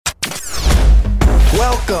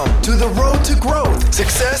Welcome to the road to growth,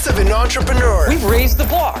 success of an entrepreneur. We've raised the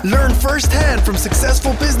bar. Learn firsthand from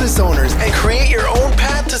successful business owners and create your own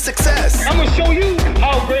path to success. I'm going to show you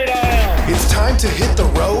how great I am. It's time to hit the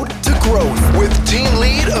road to growth with team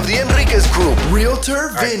lead of the Enriquez Group, Realtor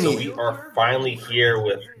Vinny. So we are finally here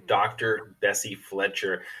with Dr. Bessie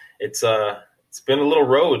Fletcher. It's been a little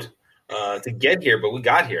road to get here, but we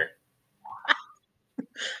got here.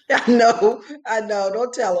 I know.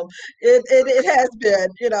 Don't tell them. It has been,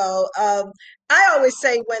 I always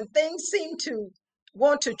say when things seem to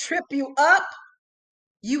want to trip you up,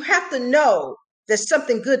 you have to know there's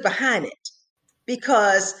something good behind it.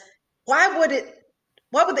 Because why would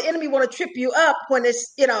the enemy want to trip you up when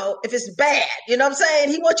it's, if it's bad, you know what I'm saying?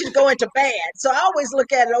 He wants you to go into bad. So I always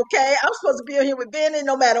look at it, okay, I'm supposed to be here with Benny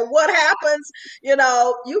no matter what happens, you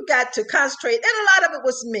got to concentrate. And a lot of it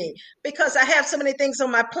was me because I have so many things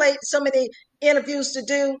on my plate, so many interviews to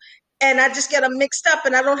do, and I just get them mixed up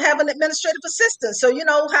and I don't have an administrative assistant. So you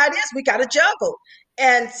know how it is, we got to juggle.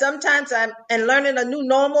 And sometimes I'm learning a new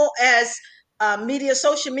normal as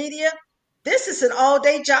social media. This is an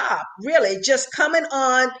all-day job, really, just coming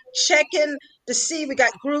on, checking to see. We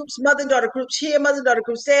got groups, mother and daughter groups here, mother and daughter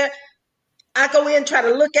groups there. I go in, try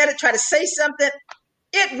to look at it, try to say something.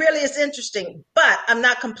 It really is interesting, but I'm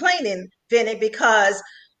not complaining, Vinny, because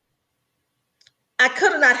I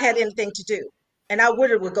could have not had anything to do, and I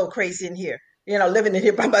would go crazy in here, living in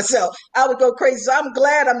here by myself. I would go crazy, so I'm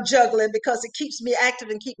glad I'm juggling because it keeps me active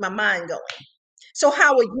and keep my mind going. So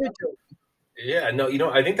how are you doing? Yeah, no,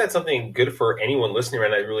 I think that's something good for anyone listening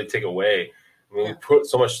right now to really take away. I mean, we put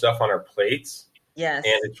so much stuff on our plates. Yes.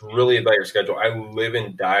 And it's really about your schedule. I live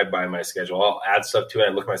and die by my schedule. I'll add stuff to it.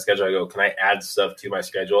 I look at my schedule. I go, can I add stuff to my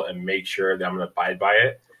schedule and make sure that I'm going to abide by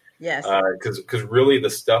it? Yes. Because really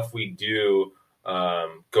the stuff we do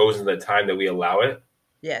goes in the time that we allow it.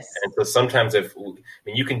 Yes. And so sometimes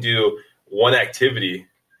you can do one activity,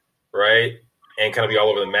 right? And kind of be all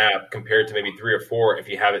over the map compared to maybe 3 or 4 if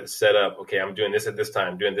you have it set up. Okay, I'm doing this at this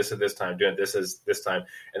time, doing this at this time, doing this at this time.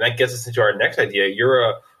 And that gets us into our next idea. You're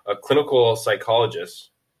a clinical psychologist.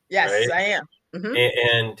 Yes, right? I am. Mm-hmm.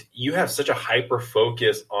 And you have such a hyper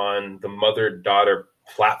focus on the mother-daughter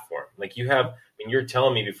platform. Like you're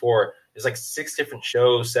telling me before, there's like 6 different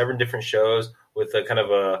shows, 7 different shows with a kind of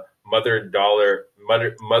a mother-daughter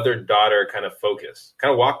kind of focus.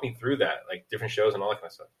 Kind of walk me through that, like different shows and all that kind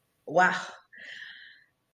of stuff. Wow.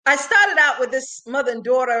 I started out with this mother and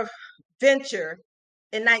daughter venture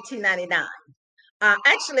in 1999.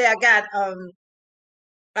 Actually, I got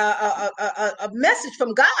a message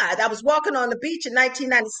from God. I was walking on the beach in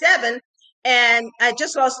 1997, and I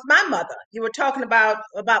just lost my mother. You were talking about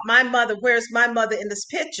my mother. Where's my mother in this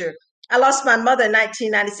picture? I lost my mother in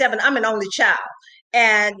 1997. I'm an only child,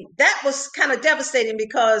 and that was kind of devastating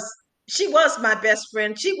because she was my best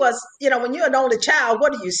friend. She was, when you're an only child,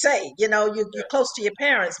 what do you say? You're close to your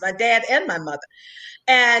parents, my dad and my mother.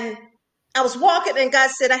 And I was walking and God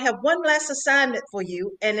said, I have one last assignment for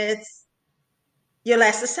you. And it's your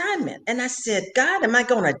last assignment. And I said, God, am I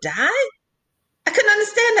going to die? I couldn't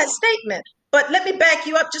understand that statement. But let me back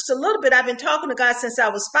you up just a little bit. I've been talking to God since I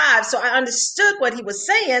was 5. So I understood what he was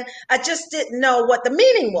saying. I just didn't know what the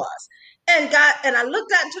meaning was. And I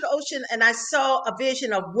looked out into the ocean and I saw a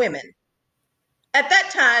vision of women. At that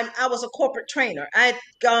time, I was a corporate trainer. I had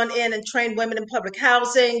gone in and trained women in public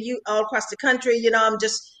housing, all across the country. I'm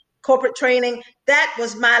just corporate training. That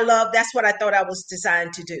was my love. That's what I thought I was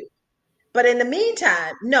designed to do. But in the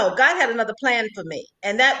meantime, no, God had another plan for me.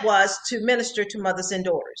 And that was to minister to mothers and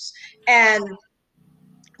daughters. And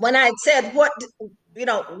when I said, what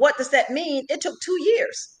does that mean? It took 2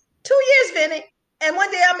 years. 2 years, Vinny. And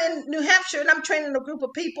one day I'm in New Hampshire and I'm training a group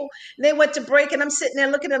of people. And they went to break and I'm sitting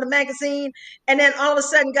there looking at a magazine. And then all of a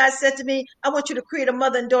sudden God said to me, I want you to create a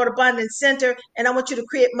mother and daughter bonding center. And I want you to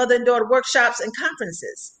create mother and daughter workshops and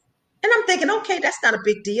conferences. And I'm thinking, okay, that's not a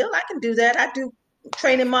big deal. I can do that. I do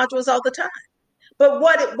training modules all the time. But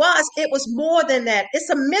what it was more than that.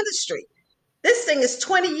 It's a ministry. This thing is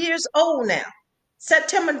 20 years old now.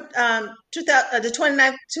 September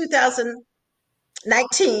 29th,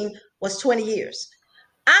 2019 was 20 years.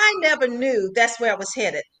 I never knew that's where I was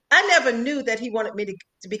headed. I never knew that he wanted me to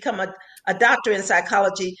become a doctor in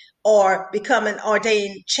psychology or become an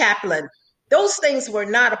ordained chaplain. Those things were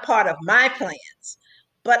not a part of my plans,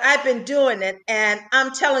 but I've been doing it. And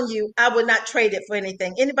I'm telling you, I would not trade it for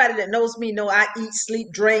anything. Anybody that knows me know I eat,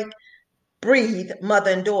 sleep, drink, breathe mother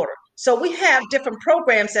and daughter. So we have different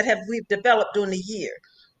programs that we've developed during the years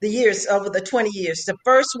over the 20 years. The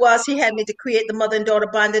first was he had me to create the Mother and Daughter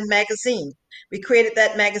Bonding magazine. We created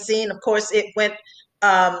that magazine. Of course, it went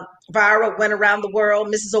viral, went around the world.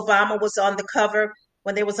 Mrs. Obama was on the cover.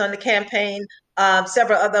 when they was on the campaign,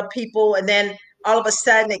 several other people, and then all of a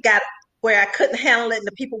sudden it got where I couldn't handle it and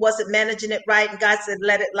the people wasn't managing it right, and God said,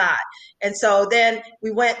 let it lie. And so then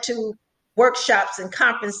we went to workshops and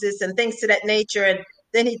conferences and things to that nature, and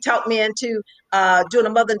then he talked me into doing a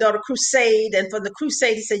mother and daughter crusade. And from the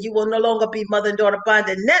crusade, he said, you will no longer be Mother and Daughter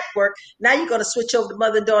Bonded Network. Now you're going to switch over to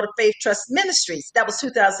Mother and Daughter Faith Trust Ministries. That was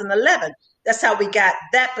 2011. That's how we got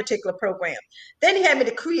that particular program. Then he had me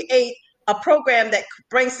to create a program that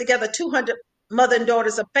brings together 200 mother and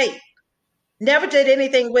daughters of faith. Never did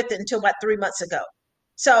anything with it until about 3 months ago.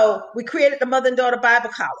 So we created the Mother and Daughter Bible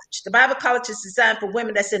College. The Bible College is designed for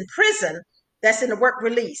women that's in prison, that's in the work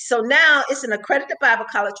release. So now it's an accredited Bible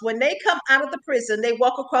college. When they come out of the prison, they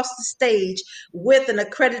walk across the stage with an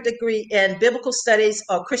accredited degree in biblical studies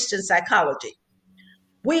or Christian psychology.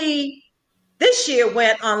 We, this year,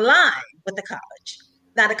 went online with the college.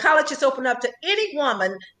 Now, the college is open up to any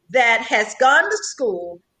woman that has gone to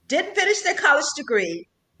school, didn't finish their college degree,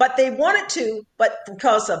 but they wanted to, but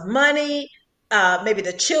because of money, maybe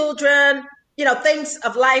the children, things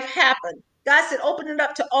of life happen. God said, open it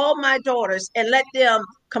up to all my daughters and let them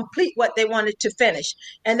complete what they wanted to finish.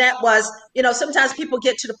 And that was, sometimes people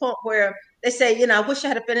get to the point where they say, I wish I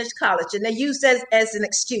had finished college. And they use that as an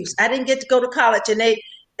excuse. I didn't get to go to college. And a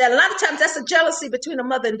lot of times that's a jealousy between a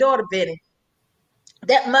mother and daughter, Benny.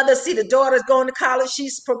 That mother see the daughter's going to college,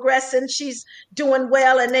 she's progressing, she's doing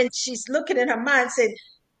well. And then she's looking in her mind saying,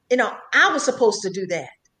 I was supposed to do that.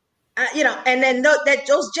 And then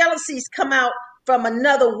those jealousies come out from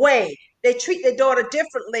another way. They treat their daughter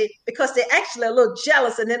differently because they're actually a little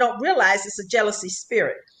jealous and they don't realize it's a jealousy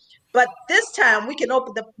spirit. But this time we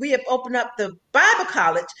have opened up the Bible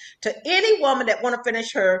college to any woman that want to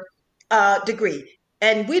finish her degree.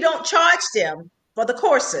 And we don't charge them for the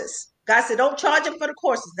courses. God said, don't charge them for the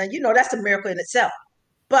courses. Now, that's a miracle in itself.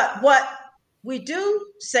 But what we do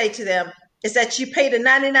say to them is that you pay the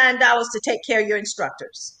 $99 to take care of your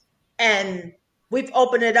instructors. And we've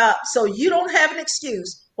opened it up so you don't have an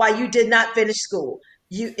excuse why you did not finish school.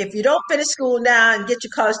 If you don't finish school now and get your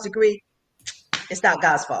college degree, it's not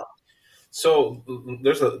God's fault. So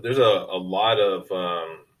there's a lot of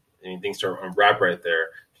things to unwrap right there.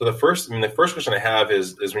 So the first question I have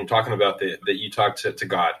is when you're talking about that you talk to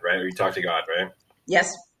God, right? Or you talk to God, right?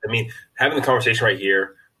 Yes. Having the conversation right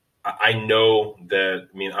here, I know that,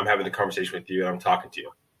 I'm having the conversation with you and I'm talking to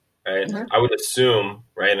you, right? Mm-hmm. I would assume,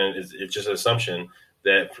 right, and it's just an assumption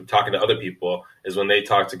that from talking to other people is when they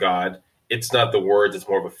talk to God, it's not the words, it's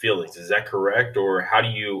more of a feelings. Is that correct? Or how do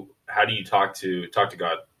you talk to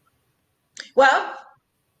God? Well,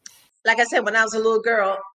 like I said, when I was a little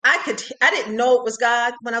girl, I didn't know it was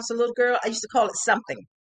God when I was a little girl. I used to call it something.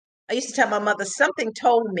 I used to tell my mother, something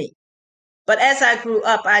told me. But as I grew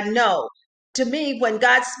up, I know, to me, when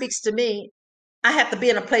God speaks to me, I have to be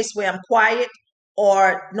in a place where I'm quiet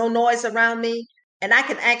or no noise around me. And I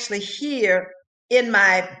can actually hear in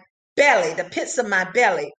my belly, the pits of my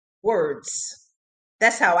belly, words.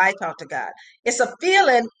 That's how I talk to God. It's a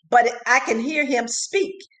feeling, but I can hear him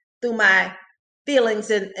speak through my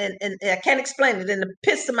feelings, and I can't explain it, in the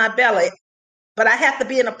pits of my belly, but I have to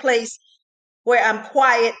be in a place where I'm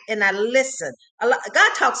quiet and I listen.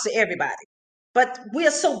 God talks to everybody, but we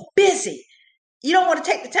are so busy. You don't want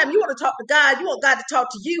to take the time. You want to talk to God. You want God to talk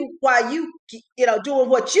to you while you doing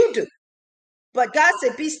what you do. But God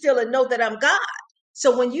said, be still and know that I'm God.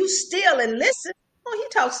 So when you still and listen, he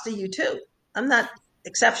talks to you too. I'm not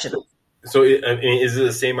exceptional. So, is it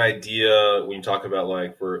the same idea when you talk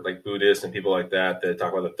about for Buddhists and people like that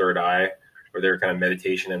talk about the third eye, or their kind of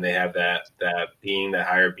meditation, and they have that being, the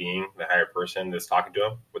higher person that's talking to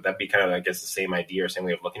them? Would that be kind of, I guess, the same idea or same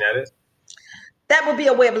way of looking at it? That would be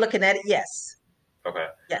a way of looking at it. Yes. Okay.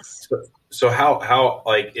 Yes. So how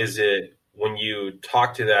is it when you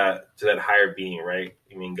talk to that higher being, right?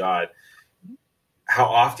 God. How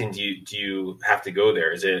often do you have to go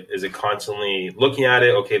there? Is it constantly looking at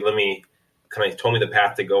it? Okay, told me the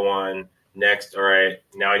path to go on next. All right,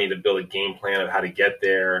 now I need to build a game plan of how to get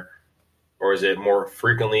there. Or is it more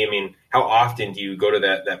frequently? How often do you go to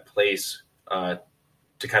that place to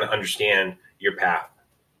kind of understand your path?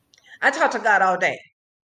 I talk to God all day.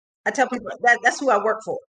 I tell people that's who I work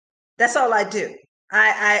for. That's all I do.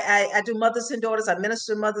 I do mothers and daughters. I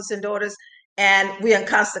minister to mothers and daughters, and we're in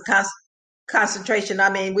constant concentration.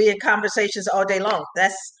 We're in conversations all day long.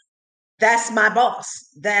 That's my boss.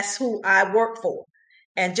 That's who I work for.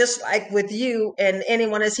 And just like with you and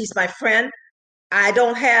anyone else, he's my friend. I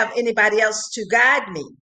don't have anybody else to guide me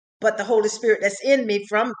but the Holy Spirit that's in me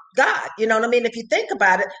from God. You know what I mean? If you think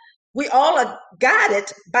about it, we all are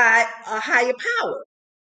guided by a higher power.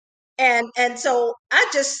 And so I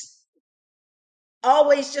just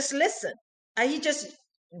always just listen. He just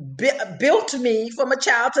built me from a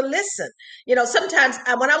child to listen. Sometimes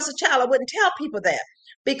when I was a child, I wouldn't tell people that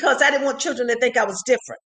because I didn't want children to think I was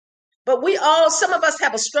different. But some of us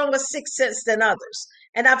have a stronger sixth sense than others.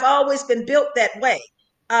 And I've always been built that way.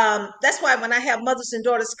 That's why when I have mothers and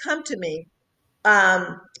daughters come to me,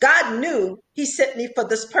 God knew he sent me for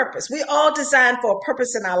this purpose. We all designed for a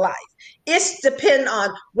purpose in our life. It's depend on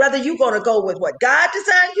whether you're going to go with what God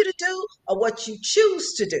designed you to do or what you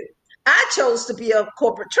choose to do. I chose to be a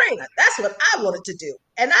corporate trainer. That's what I wanted to do.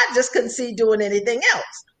 And I just couldn't see doing anything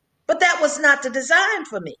else. But that was not the design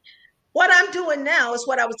for me. What I'm doing now is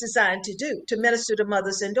what I was designed to do, to minister to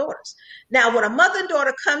mothers and daughters. Now, when a mother and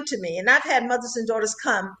daughter come to me, and I've had mothers and daughters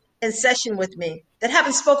come in session with me that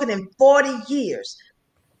haven't spoken in 40 years.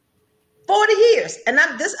 40 years. And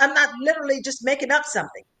I'm not literally just making up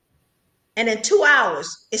something. And in 2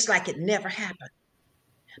 hours, it's like it never happened.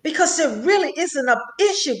 Because there really isn't an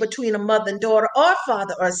issue between a mother and daughter or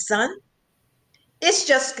father or son. It's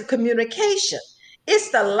just communication.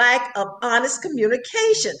 It's the lack of honest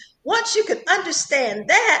communication. Once you can understand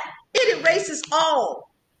that, it erases all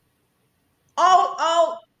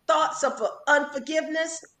thoughts of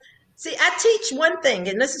unforgiveness. See, I teach one thing,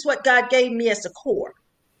 and this is what God gave me as the core,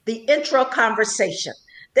 the intro conversation.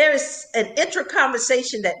 There is an intro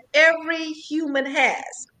conversation that every human has.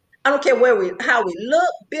 I don't care how we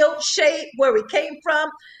look, built, shape, where we came from.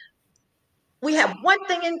 We have one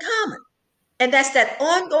thing in common, and that's that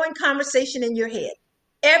ongoing conversation in your head.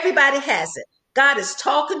 Everybody has it. God is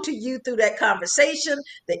talking to you through that conversation.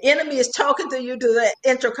 The enemy is talking to you through that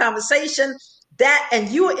intro conversation. And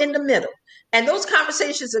you are in the middle. And those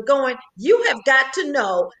conversations are going. You have got to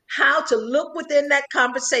know how to look within that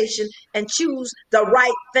conversation and choose the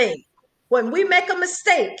right thing. When we make a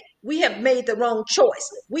mistake, we have made the wrong choice.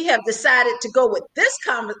 We have decided to go with this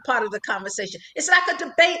part of the conversation. It's like a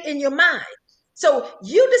debate in your mind. So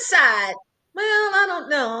you decide, well, I don't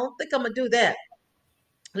know. I don't think I'm going to do that.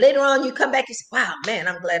 Later on, you come back and say, wow, man,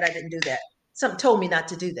 I'm glad I didn't do that. Something told me not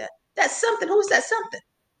to do that. That's something. Who's that something?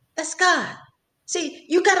 That's God. See,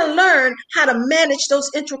 you got to learn how to manage those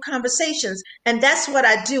intro conversations. And that's what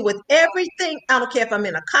I do with everything. I don't care if I'm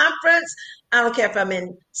in a conference. I don't care if I'm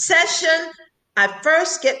in session. I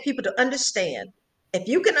first get people to understand. If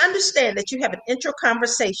you can understand that you have an intro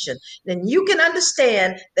conversation, then you can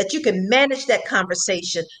understand that you can manage that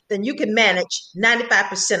conversation. Then you can manage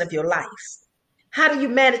 95% of your life. How do you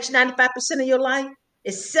manage 95% of your life?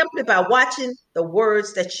 It's simply by watching the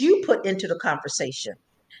words that you put into the conversation.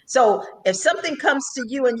 So if something comes to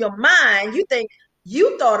you in your mind, you think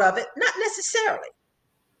you thought of it, not necessarily.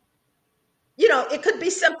 It could be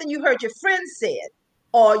something you heard your friend said,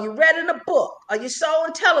 or you read in a book, or you saw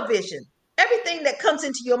on television. Everything that comes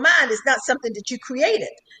into your mind is not something that you created.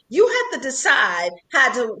 You have to decide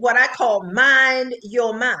how to, what I call, mind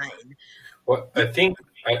your mind. Well, I think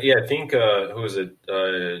who is it?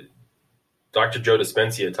 Dr. Joe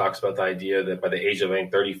Dispenza talks about the idea that by the age of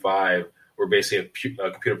 35, we're basically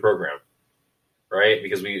a computer program, right?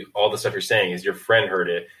 Because all the stuff you're saying is your friend heard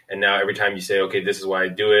it, and now every time you say, okay, this is why I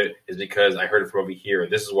do it, is because I heard it from over here.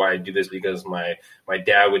 This is why I do this because my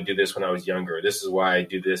dad would do this when I was younger. This is why I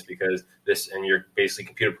do this because this, and you're basically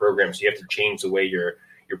computer programs. So you have to change the way your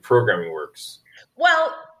programming works.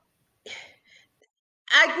 Well,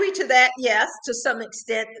 I agree to that, yes, to some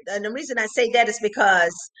extent. And the reason I say that is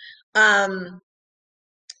because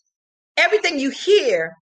everything you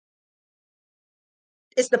hear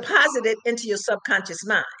is deposited into your subconscious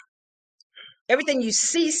mind. Everything you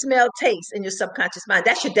see, smell, taste in your subconscious mind,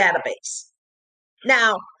 that's your database.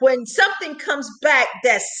 Now, when something comes back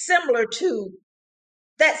that's similar to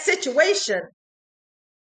that situation,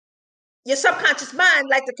 your subconscious mind,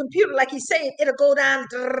 like the computer, like he's saying, it'll go down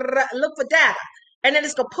and look for data. And then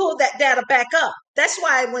it's going to pull that data back up. That's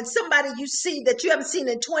why when somebody you see that you haven't seen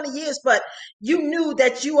in 20 years, but you knew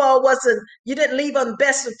that you didn't leave on the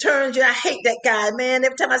best of terms. I hate that guy, man.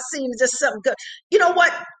 Every time I see him, it's just something good. You know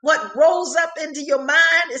what rolls up into your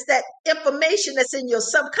mind is that information that's in your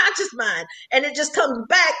subconscious mind. And it just comes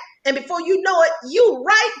back. And before you know it, you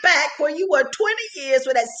right back where you were 20 years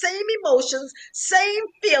with that same emotions, same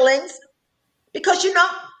feelings, because you're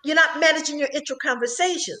not managing your intro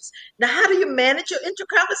conversations. Now, how do you manage your intro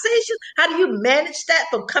conversations? How do you manage that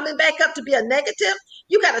from coming back up to be a negative?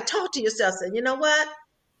 You got to talk to yourself and say, you know what,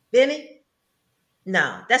 Benny?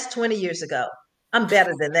 No, that's 20 years ago. I'm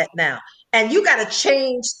better than that now. And you got to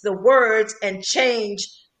change the words and change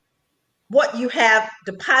what you have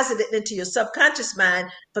deposited into your subconscious mind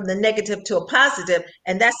from the negative to a positive.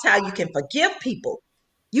 And that's how you can forgive people.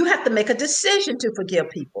 You have to make a decision to forgive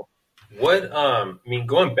people.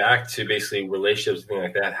 Going back to basically relationships, things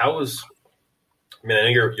like that, how was, I know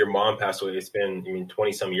your mom passed away. It's been,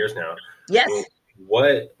 20 some years now. Yes.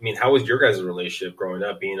 How was your guys' relationship growing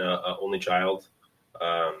up, being a only child,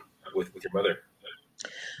 with your mother?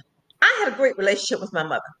 I had a great relationship with my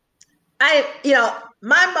mother.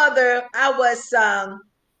 My mother, I was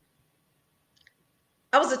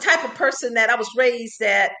the type of person that I was raised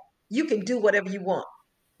that you can do whatever you want.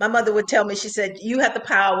 My mother would tell me, she said, you have the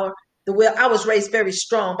power, the will. I was raised very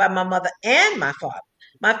strong by my mother and my father.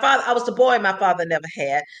 My father, I was the boy my father never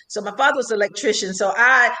had. So my father was an electrician. So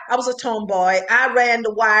I was a tomboy. I ran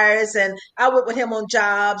the wires and I went with him on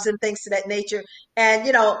jobs and things of that nature.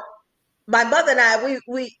 And, my mother and I,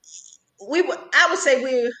 I would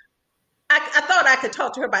say I thought I could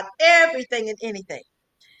talk to her about everything and anything.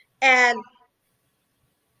 And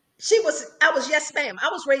I was yes, ma'am. I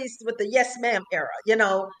was raised with the yes, ma'am era.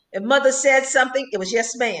 If mother said something, it was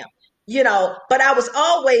yes, ma'am. But I was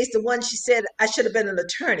always the one she said I should have been an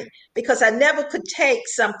attorney, because I never could take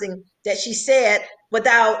something that she said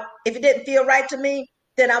without, if it didn't feel right to me,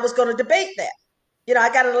 then I was going to debate that.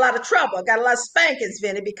 I got in a lot of trouble. I got a lot of spankings,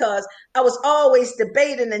 Vinny, because I was always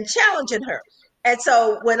debating and challenging her. And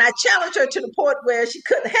so when I challenged her to the point where she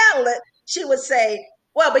couldn't handle it, she would say,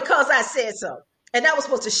 well, because I said so. And that was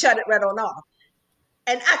supposed to shut it right on off.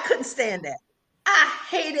 And I couldn't stand that. I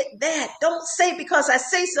hated that. Don't say because I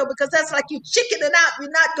say so, because that's like you chickening out. You're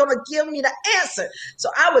not going to give me the answer. So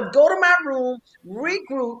I would go to my room,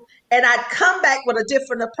 regroup, and I'd come back with a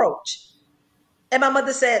different approach. And my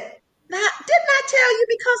mother said, didn't I tell you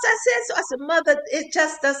because I said so? I said, Mother, it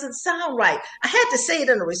just doesn't sound right. I had to say it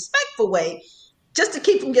in a respectful way just to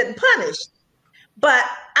keep from getting punished. But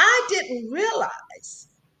I didn't realize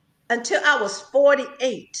until I was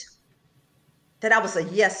 48 that I was a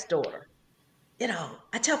yes daughter.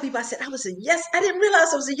 I tell people, I said, I was a yes. I didn't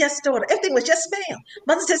realize I was a yes daughter. Everything was yes, ma'am.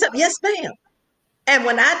 Mother said something, yes, ma'am. And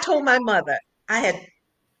when I told my mother I had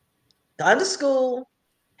gone to school,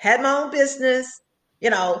 had my own business,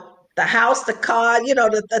 the house, the car,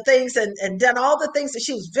 the things, and done all the things that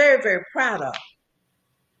she was very, very proud of.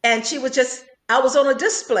 And she was I was on a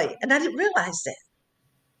display, and I didn't realize that.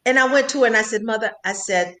 And I went to her and I said, Mother, I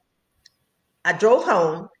drove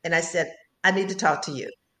home and I said, I need to talk to you.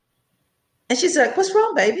 And she said, what's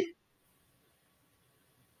wrong, baby?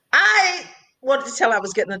 I wanted to tell her I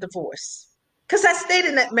was getting a divorce, because I stayed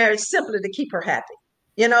in that marriage simply to keep her happy,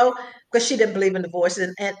 because she didn't believe in divorce.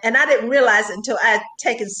 And I didn't realize it until I had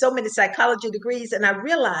taken so many psychology degrees, and I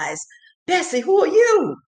realized, Bessie, who are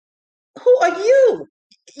you? Who are you?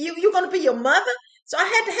 You're going to be your mother? So I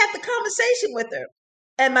had to have the conversation with her.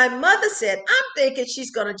 And my mother said, I'm thinking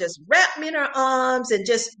she's going to just wrap me in her arms and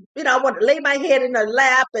just, I want to lay my head in her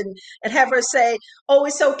lap and have her say, oh,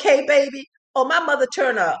 it's okay, baby. Oh, my mother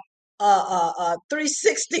turned a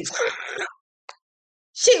 360.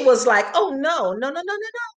 She was like, oh, no.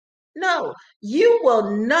 You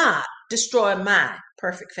will not destroy my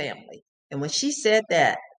perfect family. And when she said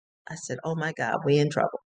that, I said, oh, my God, we're in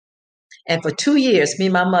trouble. And for 2 years, me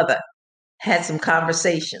and my mother had some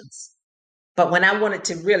conversations. But when I wanted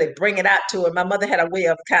to really bring it out to her, my mother had a way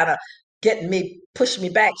of kind of pushing me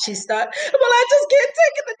back. She started, well, I just can't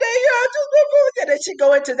take it today. And then she'd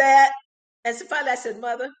go into that. And so finally I said,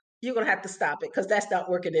 Mother, you're going to have to stop it, because that's not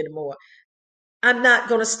working anymore. I'm not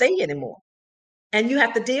going to stay anymore. And you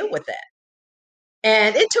have to deal with that.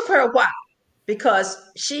 And it took her a while, because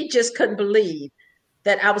she just couldn't believe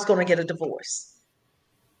that I was going to get a divorce.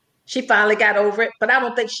 She finally got over it, but I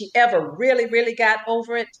don't think she ever really, really got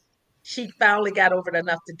over it. She finally got over it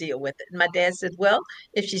enough to deal with it. And my dad said, well,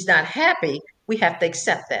 if she's not happy, we have to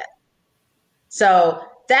accept that. So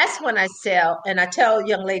that's when I tell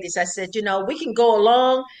young ladies, I said, we can go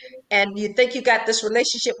along, and you think you got this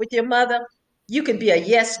relationship with your mother, you can be a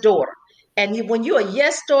yes daughter. And when you're a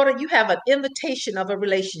yes daughter, you have an invitation of a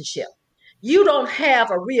relationship. You don't have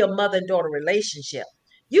a real mother and daughter relationship.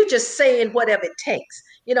 You just saying whatever it takes.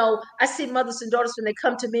 I see mothers and daughters when they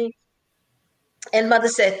come to me, and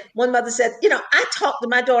one mother said, I talk to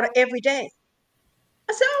my daughter every day.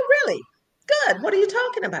 I said, oh, really? Good. What are you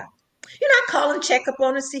talking about? I call and check up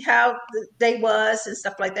on her, see how the day was and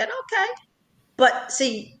stuff like that. Okay. But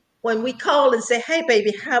see, when we call and say, hey,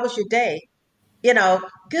 baby, how was your day?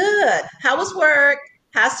 Good. How was work?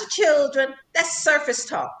 How's the children? That's surface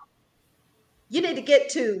talk. You need to get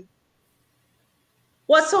to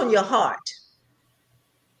what's on your heart.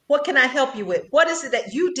 What can I help you with? What is it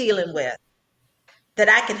that you're dealing with that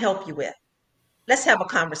I can help you with? Let's have a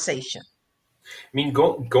conversation.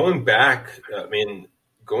 Going back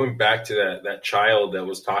to that child that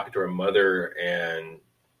was talking to her mother and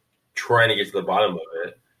trying to get to the bottom of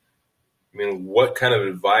it, I mean, what kind of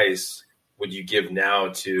advice would you give now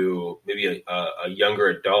to maybe a younger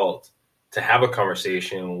adult to have a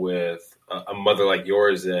conversation with a mother like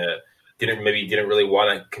yours that didn't really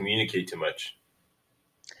want to communicate too much?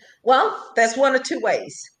 Well, there's one or two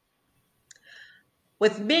ways.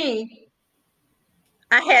 With me,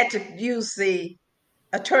 I had to use the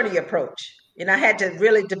attorney approach. I had to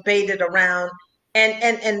really debate it around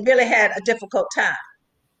and really had a difficult time.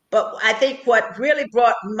 But I think what really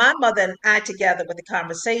brought my mother and I together with the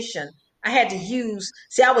conversation, I had to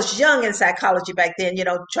I was young in psychology back then,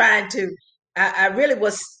 I really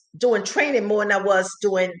was doing training more than I was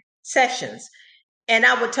doing sessions. And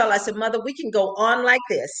I would tell her, I said, Mother, we can go on like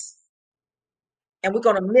this and we're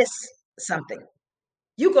going to miss something.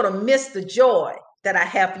 You're going to miss the joy that I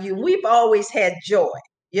have for you. We've always had joy.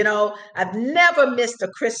 I've never missed a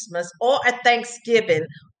Christmas or a Thanksgiving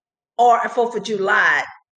or a 4th of July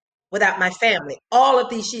without my family. All of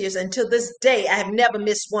these years, until this day, I have never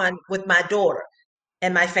missed one with my daughter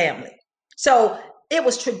and my family. So it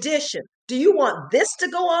was tradition. Do you want this to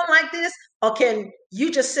go on like this? Or can you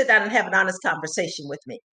just sit down and have an honest conversation with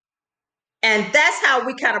me? And that's how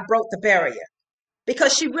we kind of broke the barrier.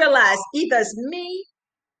 Because she realized either it's me,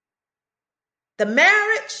 the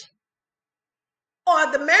marriage,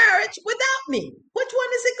 or the marriage without me. Which one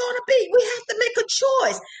is it going to be? We have to make a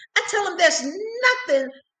choice. I tell them there's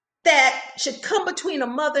nothing that should come between a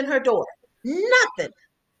mother and her daughter. Nothing.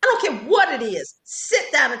 I don't care what it is.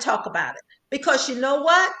 Sit down and talk about it. Because you know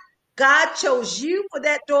what? God chose you for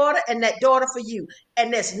that daughter and that daughter for you.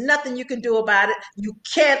 And there's nothing you can do about it. You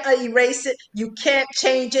can't erase it. You can't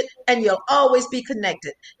change it. And you'll always be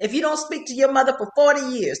connected. If you don't speak to your mother for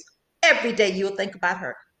 40 years, every day you'll think about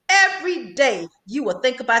her. Every day you will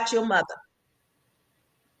think about your mother.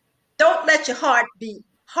 Don't let your heart be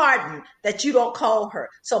hardened that you don't call her.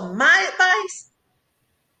 So my advice,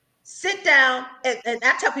 sit down and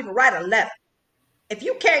I tell people, write a letter. If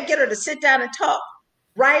you can't get her to sit down and talk,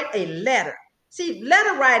 write a letter. See,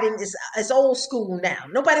 letter writing is old school now.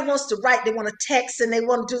 Nobody wants to write. They want to text and they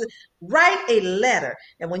want to do it. Write a letter.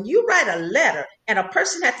 And when you write a letter and a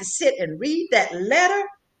person has to sit and read that letter,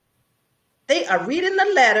 they are reading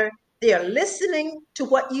the letter. They are listening to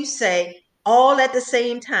what you say all at the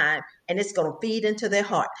same time. And it's going to feed into their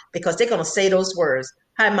heart because they're going to say those words.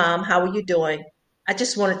 Hi, Mom. How are you doing? I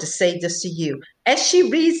just wanted to say this to you. As she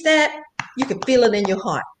reads that, you can feel it in your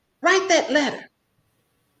heart. Write that letter.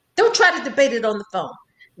 Don't try to debate it on the phone.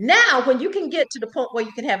 Now, when you can get to the point where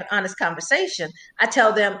you can have an honest conversation, I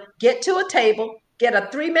tell them, get to a table, get a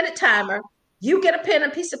 3-minute timer. You get a pen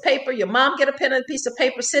and piece of paper. Your mom get a pen and a piece of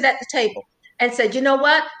paper. Sit at the table and say, you know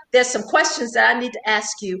what? There's some questions that I need to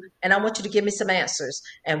ask you, and I want you to give me some answers.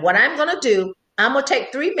 And what I'm going to do, I'm going to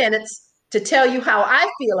take 3 minutes to tell you how I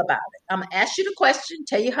feel about it. I'm going to ask you the question,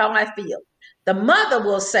 tell you how I feel. The mother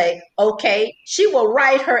will say, okay, she will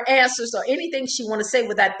write her answers or anything she want to say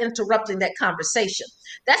without interrupting that conversation.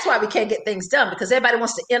 That's why we can't get things done, because everybody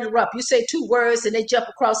wants to interrupt. You say 2 words and they jump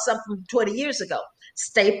across something from 20 years ago.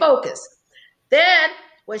 Stay focused. Then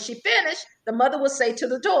when she finished, the mother will say to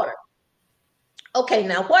the daughter, okay,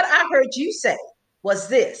 now what I heard you say was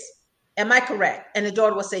this. Am I correct? And the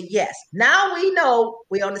daughter will say, yes. Now we know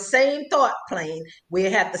we're on the same thought plane. We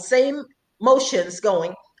have the same motions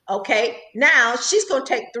going. Okay, now she's going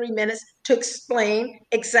to take 3 minutes to explain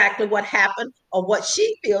exactly what happened or what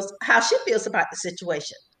she feels, how she feels about the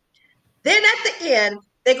situation. Then at the end,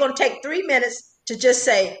 they're going to take 3 minutes to just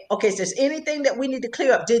say, okay, is there anything that we need to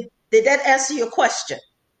clear up? Did that answer your question?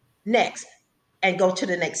 Next, and go to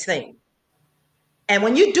the next thing. And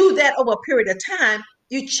when you do that over a period of time,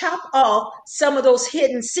 you chop off some of those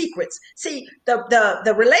hidden secrets. See,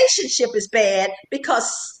 the relationship is bad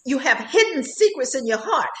because you have hidden secrets in your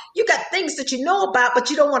heart. You got things that you know about, but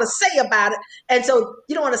you don't want to say about it. And so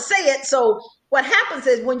you don't want to say it. So what happens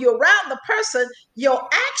is when you're around the person, your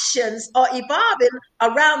actions are evolving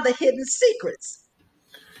around the hidden secrets.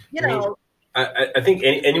 I think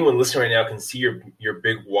anyone listening right now can see your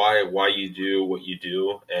big why you do what you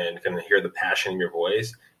do, and kind of hear the passion in your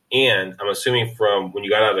voice. And I'm assuming from when you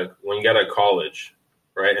got out of college,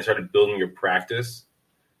 right, and started building your practice,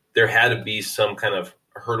 there had to be some kind of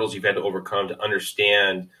hurdles you've had to overcome to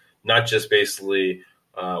understand not just basically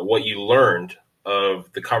what you learned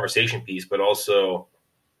of the conversation piece, but also,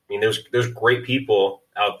 I mean, there's great people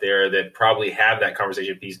out there that probably have that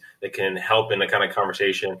conversation piece that can help in the kind of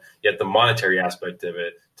conversation, yet the monetary aspect of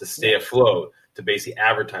it, to stay afloat, to basically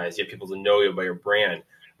advertise, you have people to know you about your brand.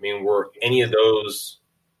 I mean, were any of those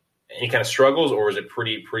any kind of struggles, or was it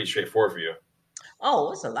pretty straightforward for you?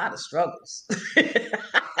 Oh, it's a lot of struggles.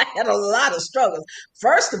 I had a lot of struggles.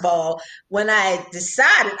 First of all, when I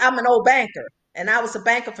decided, I'm an old banker, and I was a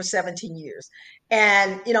banker for 17 years.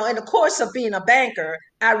 And, in the course of being a banker,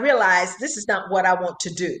 I realized this is not what I want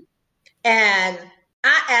to do. And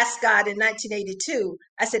I asked God in 1982,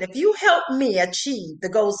 I said, if you help me achieve the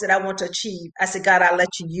goals that I want to achieve, I said, God, I'll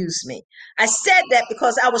let you use me. I said that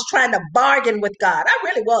because I was trying to bargain with God. I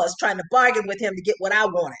really was trying to bargain with him to get what I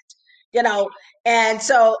wanted, you know. And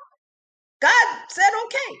so God said,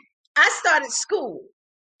 okay. I started school.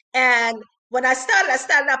 And when I started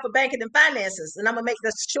out for banking and finances, and I'm gonna make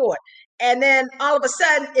this short. And then all of a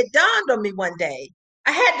sudden, it dawned on me one day.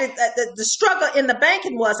 I had the struggle in the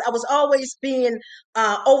banking was I was always being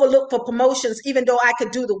overlooked for promotions, even though I could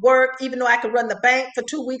do the work, even though I could run the bank for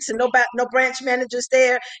 2 weeks and no branch managers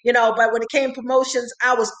there, But when it came promotions,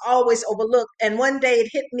 I was always overlooked. And one day it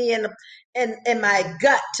hit me in my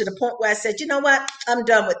gut to the point where I said, you know what, I'm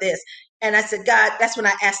done with this. And I said, God, that's when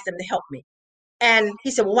I asked him to help me. And he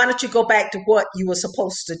said, well, why don't you go back to what you were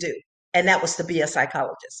supposed to do? And that was to be a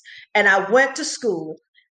psychologist. And I went to school.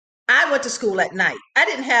 I went to school at night. I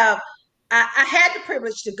had the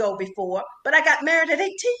privilege to go before, but I got married at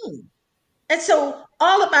 18. And so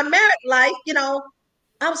all of my married life,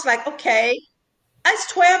 I was like, okay,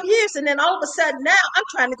 that's 12 years. And then all of a sudden now I'm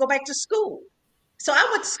trying to go back to school. So I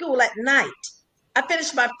went to school at night. I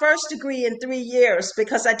finished my first degree in 3 years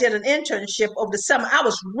because I did an internship over the summer. I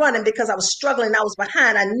was running because I was struggling. I was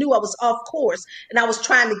behind. I knew I was off course and I was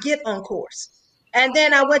trying to get on course. And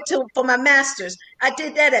then I went for my master's. I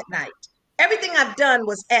did that at night. Everything I've done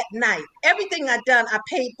was at night. Everything I've done, I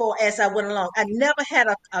paid for as I went along. I never had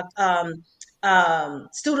a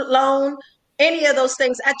student loan, any of those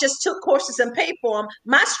things. I just took courses and paid for them.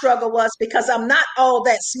 My struggle was because I'm not all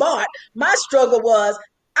that smart. My struggle was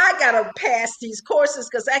I got to pass these courses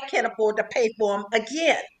because I can't afford to pay for them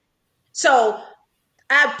again. So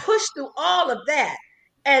I pushed through all of that.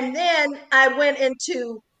 And then I went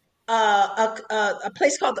into a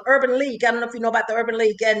place called the Urban League. I don't know if you know about the Urban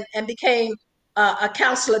League, and became a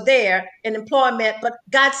counselor there in employment. But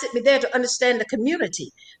God sent me there to understand the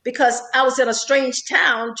community because I was in a strange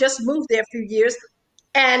town, just moved there a few years.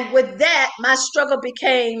 And with that, my struggle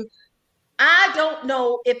became, I don't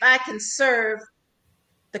know if I can serve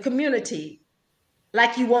the community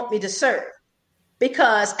like you want me to serve.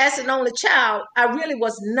 Because as an only child, I really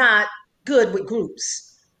was not good with groups.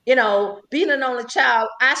 Being an only child,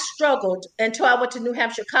 I struggled until I went to New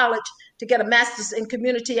Hampshire College to get a master's in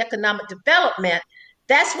community economic development.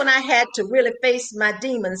 That's when I had to really face my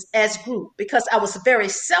demons as group because I was very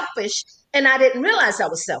selfish and I didn't realize I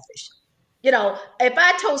was selfish. If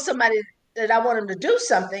I told somebody that I want them to do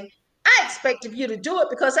something, I expected you to do it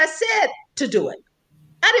because I said to do it.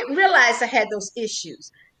 I didn't realize I had those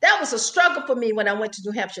issues. That was a struggle for me when I went to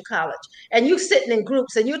New Hampshire College. And you sitting in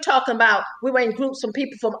groups and you're talking about, we were in groups from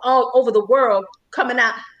people from all over the world coming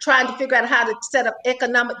out, trying to figure out how to set up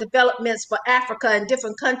economic developments for Africa and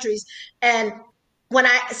different countries. And when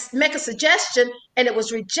I make a suggestion and it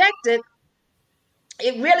was rejected,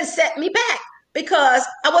 it really set me back because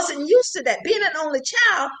I wasn't used to that. Being an only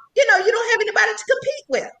child, you don't have anybody to compete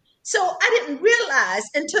with. So I didn't realize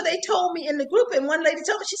until they told me in the group, and one lady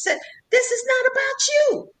told me, she said, this is not about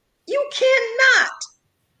you. You cannot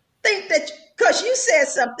think that because you said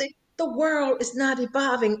something, the world is not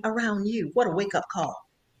evolving around you. What a wake-up call.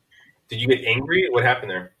 Did you get angry? What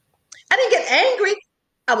happened there? I didn't get angry.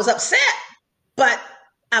 I was upset. But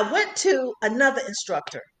I went to another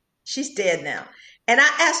instructor. She's dead now. And I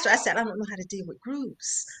asked her, I said, I don't know how to deal with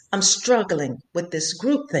groups. I'm struggling with this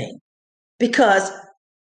group thing because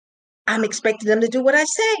I'm expecting them to do what I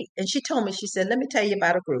say. And she told me, she said, let me tell you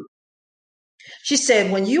about a group. She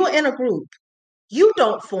said, when you're in a group, you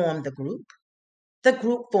don't form the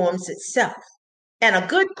group forms itself. And a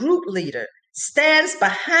good group leader stands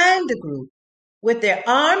behind the group with their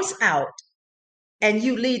arms out, and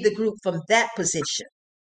you lead the group from that position,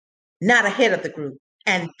 not ahead of the group.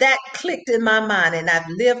 And that clicked in my mind, and I've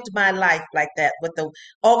lived my life like that with the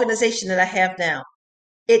organization that I have now.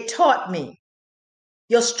 It taught me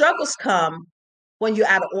your struggles come when you're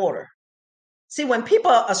out of order. See, when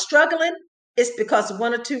people are struggling, it's because of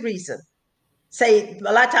one or two reasons. Say,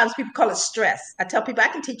 a lot of times people call it stress. I tell people, I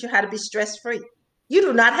can teach you how to be stress-free. You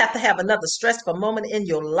do not have to have another stressful moment in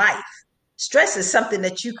your life. Stress is something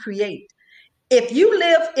that you create. If you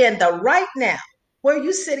live in the right now, where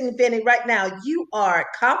you're sitting, Benny, right now, you are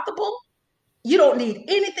comfortable. You don't need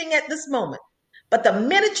anything at this moment. But the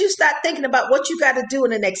minute you start thinking about what you got to do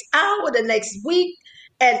in the next hour, the next week,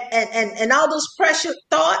 and all those pressure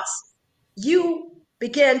thoughts, you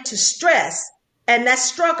begin to stress, and that's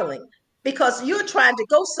struggling. because you're trying to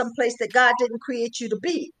go someplace that God didn't create you to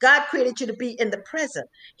be. God created you to be in the present.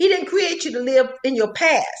 He didn't create you to live in your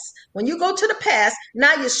past. When you go to the past,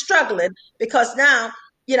 now you're struggling because now,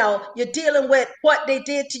 you're dealing with what they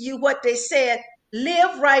did to you, what they said.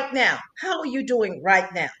 Live right now. How are you doing right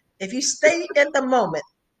now? If you stay in the moment,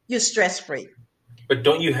 you're stress-free. But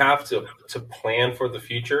don't you have to plan for the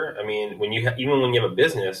future? I mean, even when you have a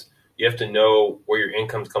business, you have to know where your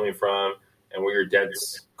income's coming from and where your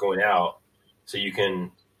debt's going out, so you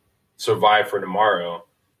can survive for tomorrow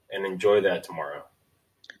and enjoy that tomorrow.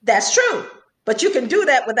 That's true, but you can do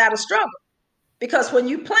that without a struggle, because when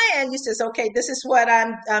you plan, you say, "Okay, this is what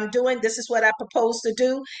I'm doing. This is what I propose to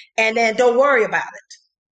do," and then don't worry about it.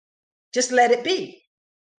 Just let it be.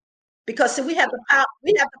 Because see, we have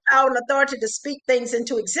the power and authority to speak things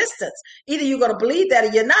into existence. Either you're going to believe that or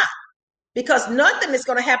you're not, because nothing is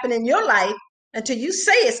going to happen in your life until you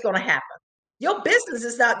say it's going to happen. Your business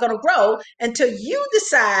is not going to grow until you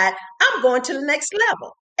decide, I'm going to the next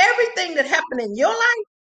level. Everything that happened in your life,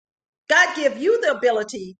 God give you the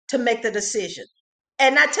ability to make the decision.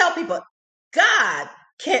 And I tell people, God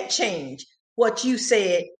can't change what you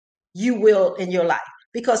said you will in your life,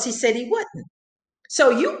 because he said he wouldn't.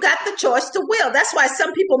 So you got the choice to will. That's why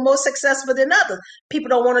some people are more successful than others. People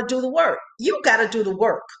don't want to do the work. You got to do the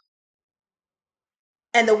work.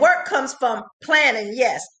 And the work comes from planning,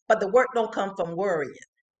 yes, but the work don't come from worrying,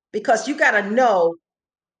 because you got to know,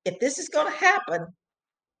 if this is going to happen,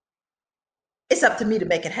 it's up to me to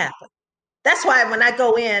make it happen. That's why when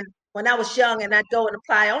I was young and I'd go and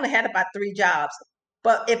apply, I only had about 3 jobs.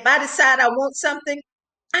 But if I decide I want something,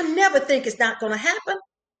 I never think it's not going to happen.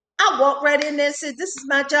 I walk right in there and say, this is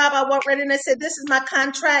my job. I walk right in there and say, this is my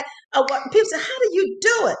contract. People say, how do you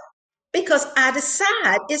do it? Because I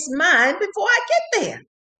decide it's mine before I get there.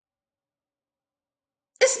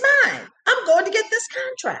 It's mine. I'm going to get this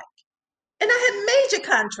contract. And I had major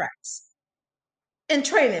contracts in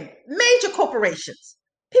training, major corporations.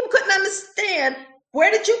 People couldn't understand,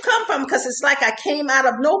 where did you come from? Because it's like I came out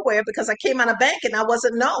of nowhere, because I came out of banking. I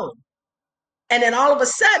wasn't known. And then all of a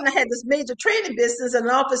sudden, I had this major training business and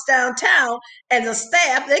an office downtown, and the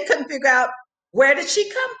staff, they couldn't figure out, where did she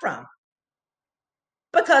come from?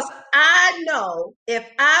 Because I know if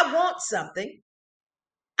I want something,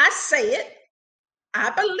 I say it, I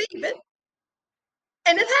believe it,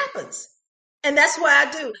 and it happens. And that's what I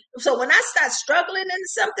do. So when I start struggling into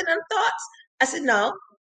something and thoughts, I said, no,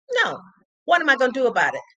 what am I going to do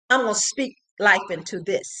about it? I'm going to speak life into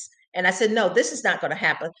this. And I said, no, this is not going to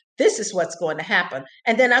happen. This is what's going to happen.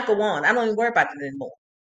 And then I go on. I don't even worry about it anymore.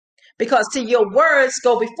 Because see, your words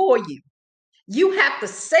go before you. You have to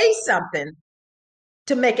say something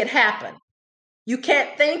to make it happen. You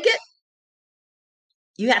can't think it.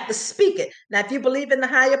 You have to speak it. Now, if you believe in the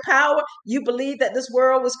higher power, you believe that this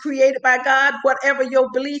world was created by God, whatever your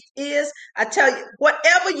belief is, I tell you,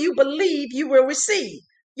 whatever you believe, you will receive.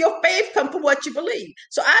 Your faith comes from what you believe.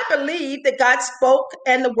 So I believe that God spoke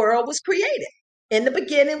and the world was created. In the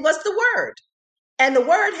beginning was the Word. And the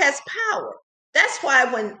Word has power. That's why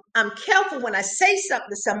when I'm careful when I say something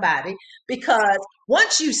to somebody, because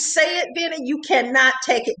once you say it, Vinny, you cannot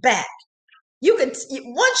take it back.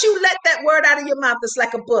 Once you let that word out of your mouth, it's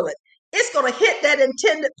like a bullet. It's going to hit that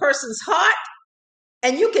intended person's heart,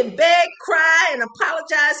 and you can beg, cry, and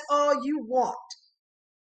apologize all you want.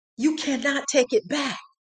 You cannot take it back.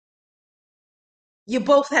 You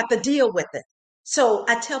both have to deal with it. So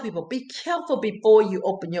I tell people, be careful before you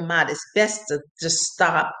open your mouth. It's best to just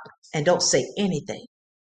stop and don't say anything,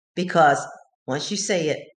 because once you say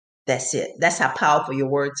it, that's it. That's how powerful your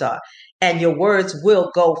words are. And your words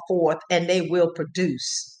will go forth and they will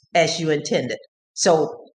produce as you intended.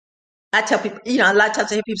 So I tell people, a lot of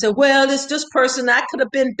times I hear people say, well, it's this person. I could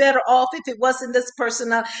have been better off if it wasn't this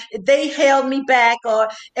person. They held me back, or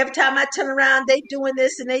every time I turn around, they doing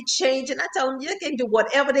this and they change. And I tell them, you can do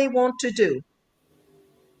whatever they want to do.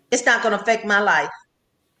 It's not going to affect my life.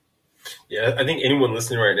 Yeah, I think anyone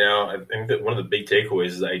listening right now, I think that one of the big takeaways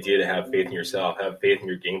is the idea to have faith in yourself, have faith in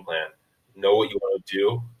your game plan, know what you want to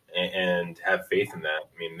do, and have faith in that.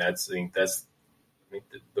 I mean, that's the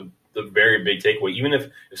very big takeaway. Even if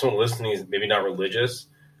someone listening is maybe not religious,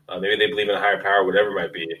 maybe they believe in a higher power, whatever it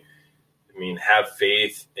might be. I mean, have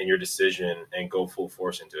faith in your decision and go full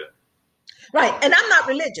force into it. Right, and I'm not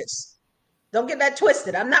religious. Don't get that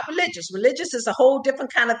twisted. I'm not religious. Religious is a whole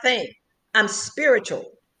different kind of thing. I'm spiritual.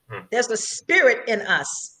 There's a spirit in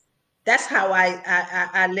us. That's how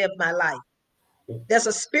I live my life. There's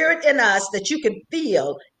a spirit in us that you can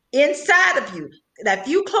feel inside of you. That if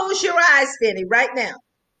you close your eyes, Vinny, right now,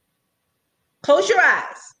 close your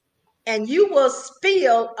eyes, and you will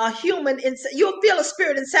feel a human. You'll feel a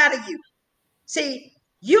spirit inside of you. See,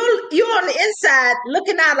 you're on the inside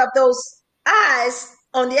looking out of those eyes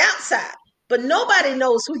on the outside, but nobody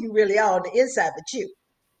knows who you really are on the inside but you.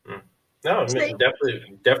 No, See?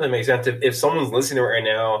 definitely makes sense. If someone's listening right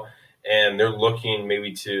now and they're looking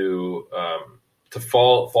maybe to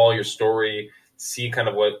follow your story, see kind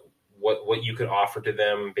of what you could offer to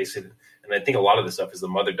them, basically. And I think a lot of this stuff is the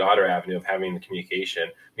mother-daughter avenue of having the communication.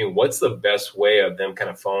 I mean, what's the best way of them kind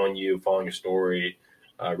of following you, following your story,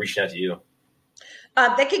 reaching out to you?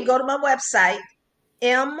 They can go to my website,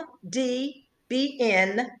 mdbn.org.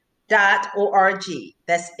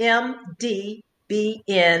 That's mdbn.org.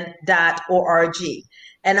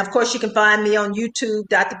 And of course, you can find me on YouTube,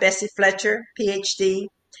 Dr. Bessie Fletcher, PhD.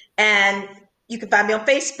 And you can find me on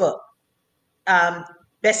Facebook,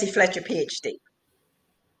 Bessie Fletcher, PhD.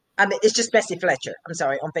 I mean, it's just Bessie Fletcher, I'm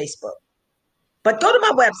sorry, on Facebook. But go to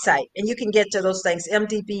my website and you can get to those things,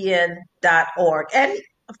 mdbn.org. And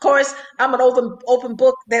of course, I'm an open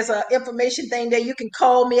book. There's an information thing there. You can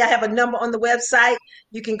call me. I have a number on the website.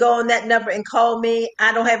 You can go on that number and call me.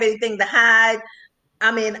 I don't have anything to hide.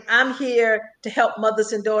 I mean, I'm here to help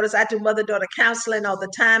mothers and daughters. I do mother-daughter counseling all the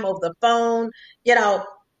time over the phone. You know,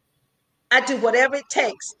 I do whatever it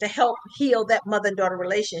takes to help heal that mother and daughter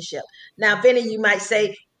relationship. Now, Vinny, you might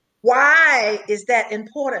say, why is that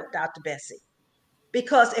important, Dr. Bessie?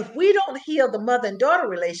 Because if we don't heal the mother and daughter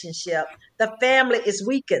relationship, the family is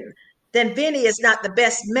weakened. Then Vinny is not the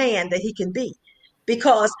best man that he can be.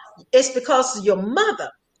 Because it's because of your mother.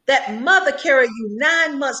 That mother carried you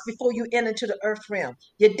 9 months before you enter into the earth realm.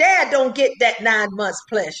 Your dad don't get that 9 months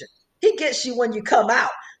pleasure. He gets you when you come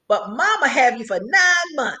out. But mama have you for 9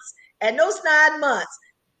 months. And those 9 months,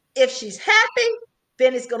 if she's happy,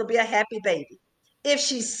 Vinny's going to be a happy baby. If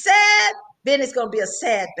she's sad, Vinny's going to be a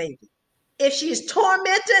sad baby. If she's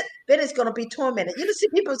tormented, then it's going to be tormented. You see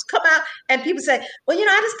people come out and people say, well, you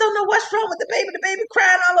know, I just don't know what's wrong with the baby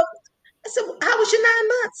crying all over. I said, well, how was your 9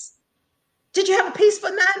 months? Did you have a peace for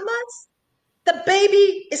 9 months? The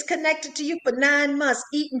baby is connected to you for 9 months,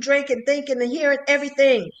 eating, drinking, thinking, and hearing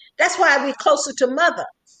everything. That's why we're closer to mother.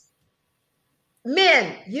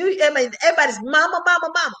 Men, everybody's mama.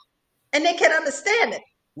 And they can't understand it.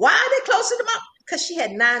 Why are they closer to mama? Because she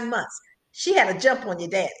had 9 months. She had a jump on your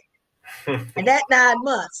daddy. And that 9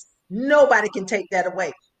 months, nobody can take that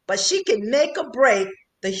away. But she can make or break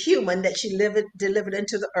the human that she delivered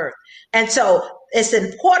into the earth. And so it's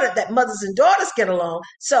important that mothers and daughters get along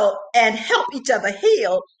and help each other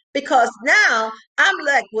heal, because now I'm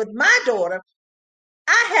like with my daughter,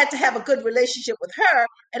 I had to have a good relationship with her.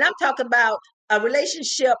 And I'm talking about a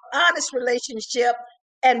relationship, honest relationship.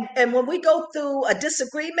 And when we go through a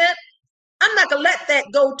disagreement, I'm not going to let that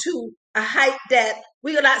go to a height that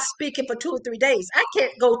we are not speaking for 2 or 3 days. I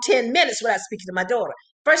can't go 10 minutes without speaking to my daughter.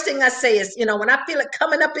 First thing I say is, you know, when I feel it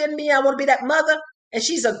coming up in me, I want to be that mother, and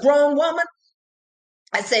she's a grown woman.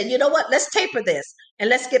 I said, you know what? Let's taper this and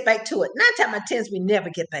let's get back to it. 9 times out of 10, we never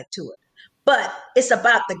get back to it. But it's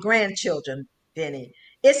about the grandchildren, Vinny.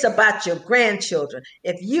 It's about your grandchildren.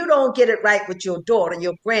 If you don't get it right with your daughter,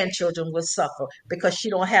 your grandchildren will suffer because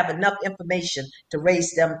you don't have enough information to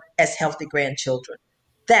raise them as healthy grandchildren.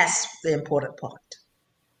 That's the important part.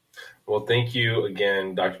 Well, thank you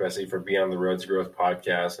again, Dr. Bessie, for being on the Road to Growth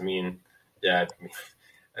podcast. I mean, yeah,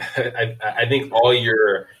 I think all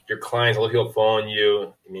your clients, all the people following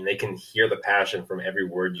you, I mean, they can hear the passion from every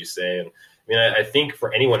word you say. And I mean, I think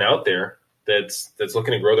for anyone out there that's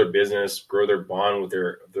looking to grow their business, grow their bond with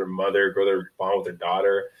their mother, grow their bond with their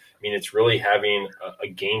daughter, I mean, it's really having a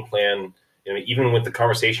game plan. You know, even with the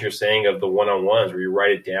conversation you're saying of the one-on-ones where you write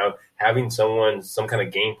it down, having some kind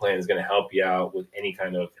of game plan is going to help you out with any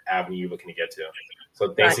kind of avenue you're looking to get to.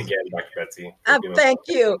 So thanks again, Dr. Bessie. Thank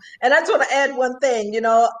you. And I just want to add one thing. You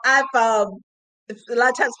know, I've a lot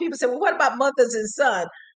of times people say, well, what about mothers and sons?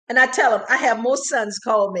 And I tell them, I have more sons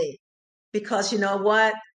call me because you know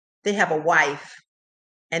what? They have a wife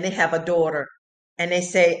and they have a daughter and they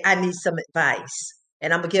say, I need some advice.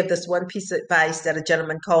 And I'm going to give this one piece of advice that a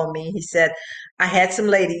gentleman called me. He said, I had some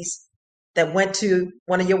ladies that went to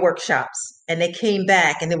one of your workshops and they came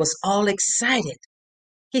back and they was all excited.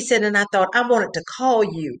 He said, and I thought I wanted to call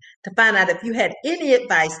you to find out if you had any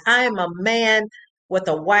advice. I am a man with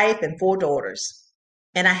a wife and 4 daughters,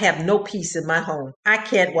 and I have no peace in my home. I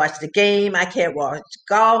can't watch the game. I can't watch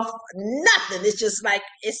golf, nothing. It's just like,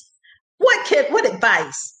 what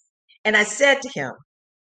advice? And I said to him,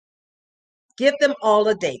 give them all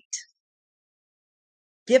a date.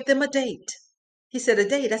 Give them a date. He said, a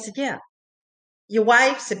date? I said, yeah. Your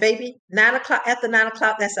wife said, baby, 9 o'clock, after 9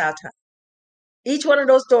 o'clock, that's our time. Each one of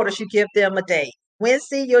those daughters, you give them a day.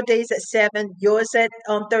 Wednesday, your day's at 7, yours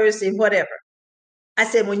on Thursday, whatever. I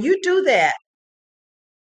said, when you do that,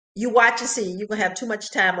 you watch and see, you're going to have too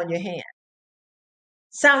much time on your hand.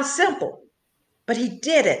 Sounds simple, but he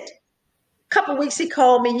did it. A couple weeks he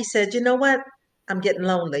called me. He said, you know what? I'm getting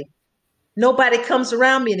lonely. Nobody comes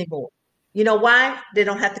around me anymore. You know why? They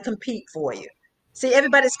don't have to compete for you. See,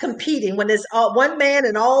 everybody's competing. When there's one man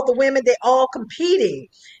and all the women, they're all competing.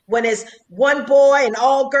 When there's one boy and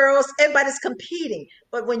all girls, everybody's competing.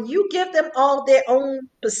 But when you give them all their own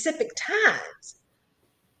specific times,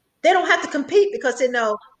 they don't have to compete because they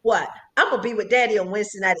know what? I'm going to be with Daddy on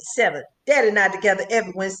Wednesday night at 7. Daddy and I together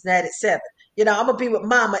every Wednesday night at 7. I'm going to be with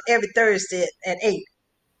Mama every Thursday at 8.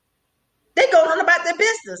 They go on about their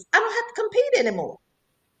business. I don't have to compete anymore.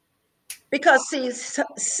 Because, see,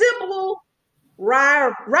 simple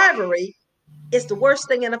rivalry is the worst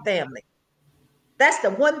thing in a family. That's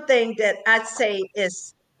the one thing that I'd say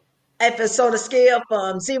is, if it's on a scale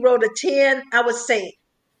from 0 to 10, I would say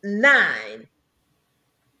 9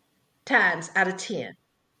 times out of 10.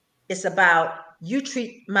 It's about you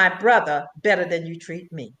treat my brother better than you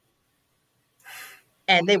treat me.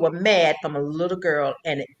 And they were mad from a little girl,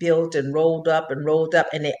 and it built and rolled up,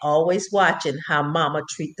 and they always watching how mama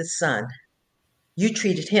treat the son. You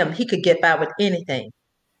treated him, he could get by with anything.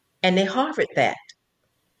 And they harbored that.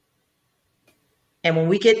 And when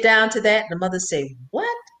we get down to that, the mother say,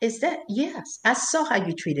 what is that? Yes, I saw how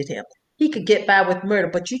you treated him. He could get by with murder,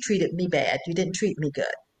 but you treated me bad. You didn't treat me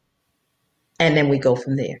good. And then we go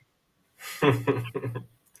from there.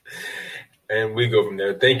 And we go from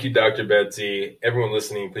there. Thank you, Dr. Betsy. Everyone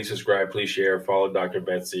listening, please subscribe, please share, follow Dr.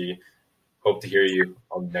 Betsy. Hope to hear you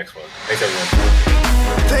on the next one. Thanks, everyone.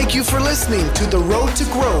 Thank you for listening to The Road to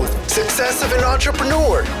Growth, Success of an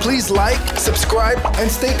Entrepreneur. Please like, subscribe,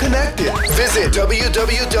 and stay connected. Visit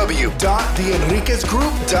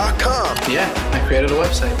www.theenriquezgroup.com. Yeah, I created a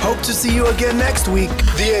website. Hope to see you again next week.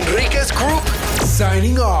 The Enriquez Group,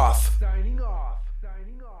 signing off.